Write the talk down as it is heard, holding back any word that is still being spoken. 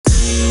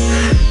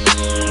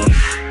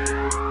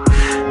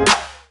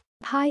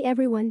Hi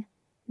everyone.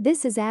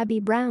 This is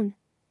Abby Brown.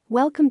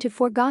 Welcome to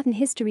Forgotten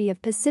History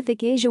of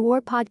Pacific Asia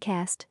War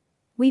podcast.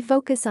 We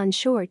focus on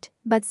short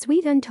but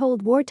sweet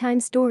untold wartime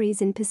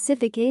stories in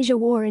Pacific Asia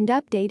War and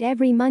update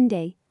every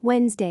Monday,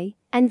 Wednesday,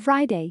 and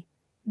Friday.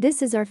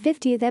 This is our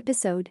 50th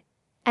episode.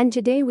 And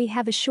today we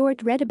have a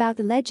short read about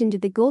the legend of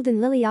the Golden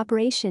Lily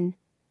Operation.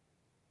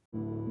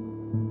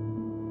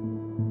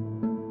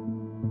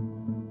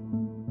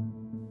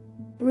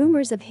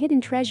 Rumors of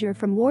hidden treasure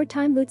from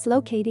wartime loots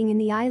locating in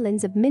the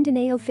islands of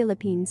Mindanao,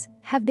 Philippines,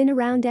 have been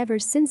around ever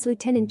since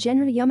Lieutenant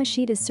General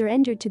Yamashita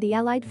surrendered to the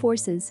Allied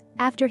forces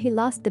after he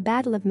lost the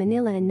Battle of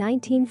Manila in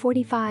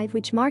 1945,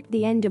 which marked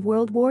the end of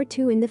World War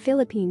II in the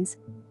Philippines.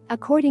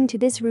 According to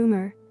this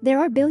rumor, there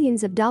are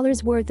billions of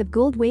dollars worth of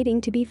gold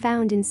waiting to be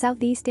found in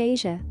Southeast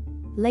Asia.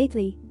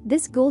 Lately,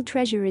 this gold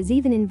treasure is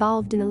even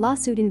involved in a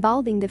lawsuit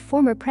involving the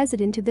former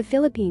president of the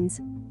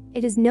Philippines.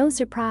 It is no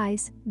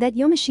surprise that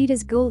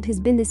Yamashita's gold has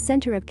been the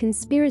center of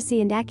conspiracy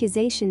and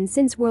accusation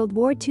since World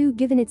War II,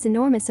 given its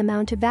enormous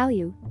amount of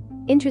value.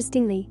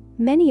 Interestingly,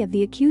 many of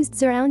the accused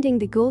surrounding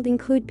the gold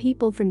include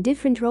people from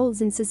different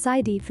roles in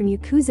society, from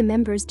Yakuza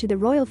members to the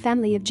royal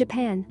family of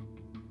Japan.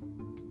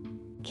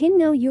 Kin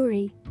no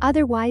Yuri,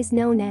 otherwise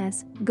known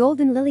as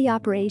Golden Lily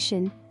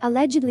Operation,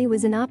 allegedly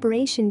was an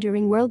operation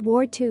during World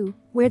War II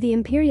where the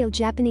Imperial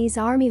Japanese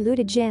Army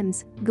looted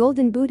gems,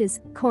 golden Buddhas,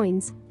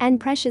 coins, and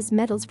precious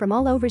metals from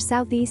all over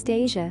Southeast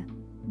Asia.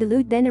 The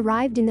loot then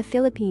arrived in the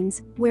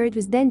Philippines, where it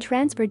was then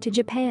transferred to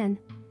Japan.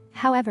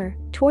 However,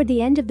 toward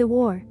the end of the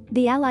war,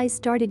 the Allies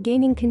started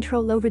gaining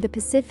control over the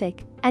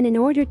Pacific, and in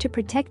order to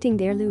protecting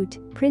their loot,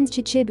 Prince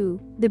Chichibu,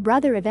 the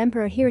brother of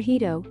Emperor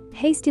Hirohito,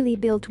 hastily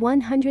built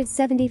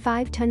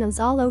 175 tunnels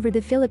all over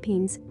the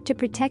Philippines to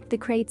protect the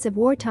crates of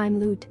wartime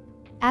loot.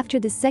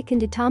 After the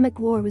Second Atomic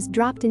War was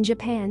dropped in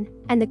Japan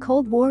and the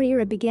Cold War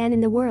era began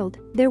in the world,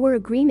 there were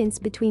agreements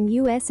between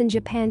US and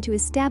Japan to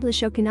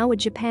establish Okinawa,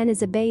 Japan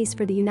as a base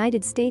for the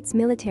United States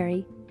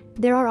military.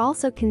 There are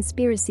also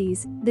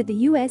conspiracies that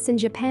the US and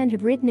Japan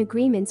have written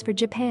agreements for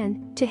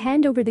Japan to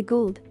hand over the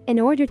gold in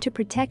order to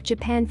protect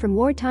Japan from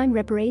wartime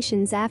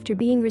reparations after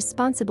being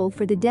responsible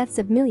for the deaths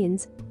of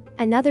millions.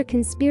 Another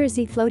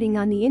conspiracy floating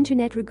on the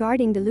internet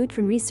regarding the loot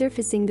from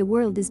resurfacing the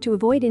world is to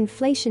avoid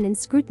inflation and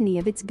scrutiny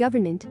of its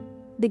government.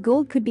 The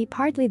gold could be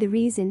partly the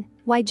reason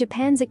why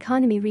Japan's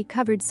economy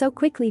recovered so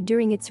quickly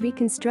during its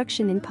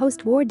reconstruction and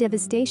post-war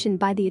devastation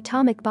by the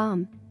atomic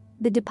bomb.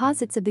 The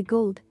deposits of the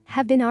gold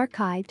have been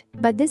archived,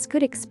 but this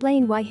could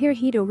explain why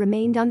Hirohito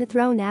remained on the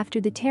throne after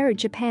the terror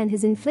Japan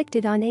has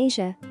inflicted on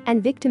Asia,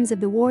 and victims of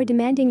the war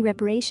demanding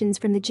reparations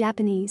from the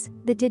Japanese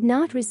that did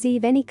not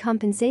receive any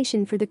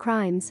compensation for the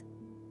crimes.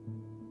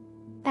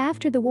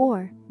 After the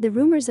war, the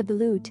rumors of the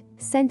loot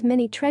sent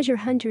many treasure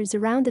hunters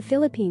around the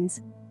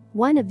Philippines.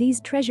 One of these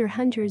treasure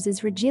hunters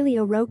is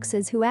Rogelio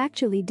Roxas, who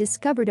actually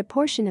discovered a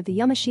portion of the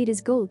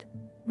Yamashita's gold.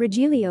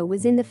 Rogelio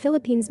was in the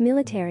Philippines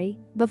military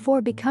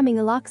before becoming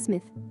a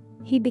locksmith.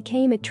 He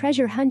became a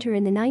treasure hunter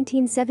in the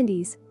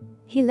 1970s.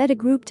 He led a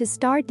group to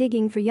start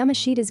digging for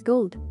Yamashita's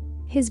gold.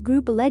 His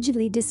group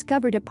allegedly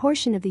discovered a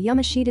portion of the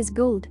Yamashita's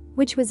gold,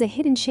 which was a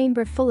hidden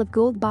chamber full of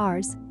gold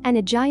bars and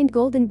a giant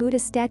golden Buddha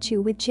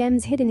statue with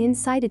gems hidden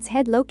inside its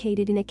head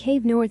located in a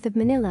cave north of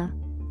Manila.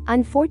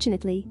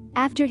 Unfortunately,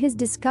 after his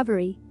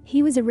discovery,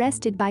 he was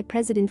arrested by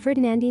President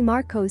Ferdinand E.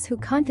 Marcos, who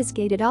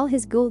confiscated all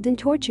his gold and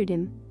tortured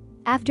him.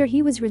 After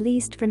he was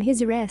released from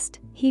his arrest,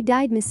 he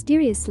died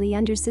mysteriously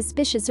under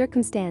suspicious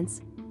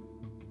circumstance.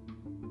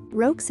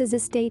 Roxas'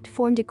 estate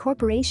formed a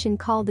corporation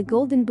called the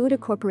Golden Buddha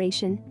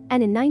Corporation,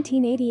 and in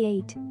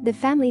 1988, the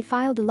family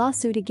filed a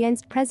lawsuit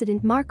against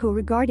President Marcos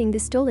regarding the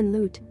stolen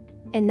loot.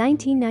 In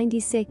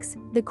 1996,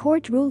 the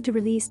court ruled to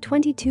release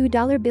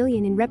 $22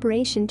 billion in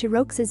reparation to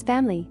Roxas'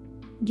 family.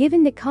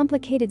 Given the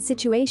complicated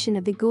situation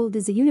of the gold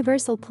as a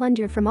universal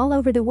plunder from all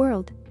over the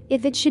world,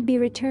 if it should be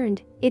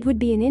returned, it would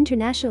be an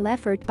international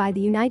effort by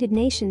the United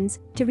Nations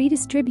to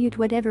redistribute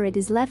whatever it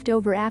is left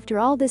over after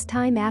all this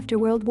time after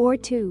World War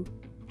II.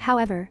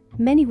 However,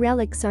 many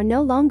relics are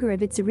no longer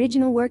of its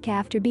original work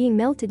after being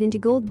melted into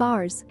gold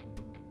bars.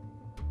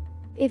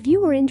 If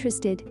you are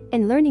interested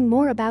in learning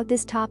more about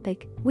this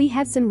topic, we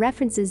have some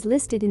references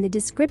listed in the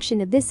description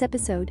of this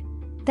episode.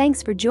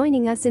 Thanks for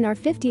joining us in our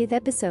 50th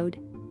episode.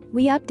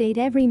 We update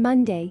every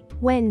Monday,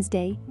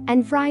 Wednesday,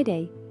 and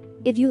Friday.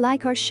 If you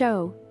like our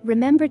show,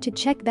 remember to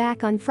check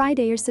back on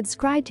Friday or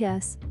subscribe to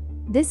us.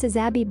 This is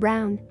Abby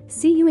Brown.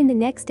 See you in the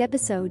next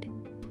episode.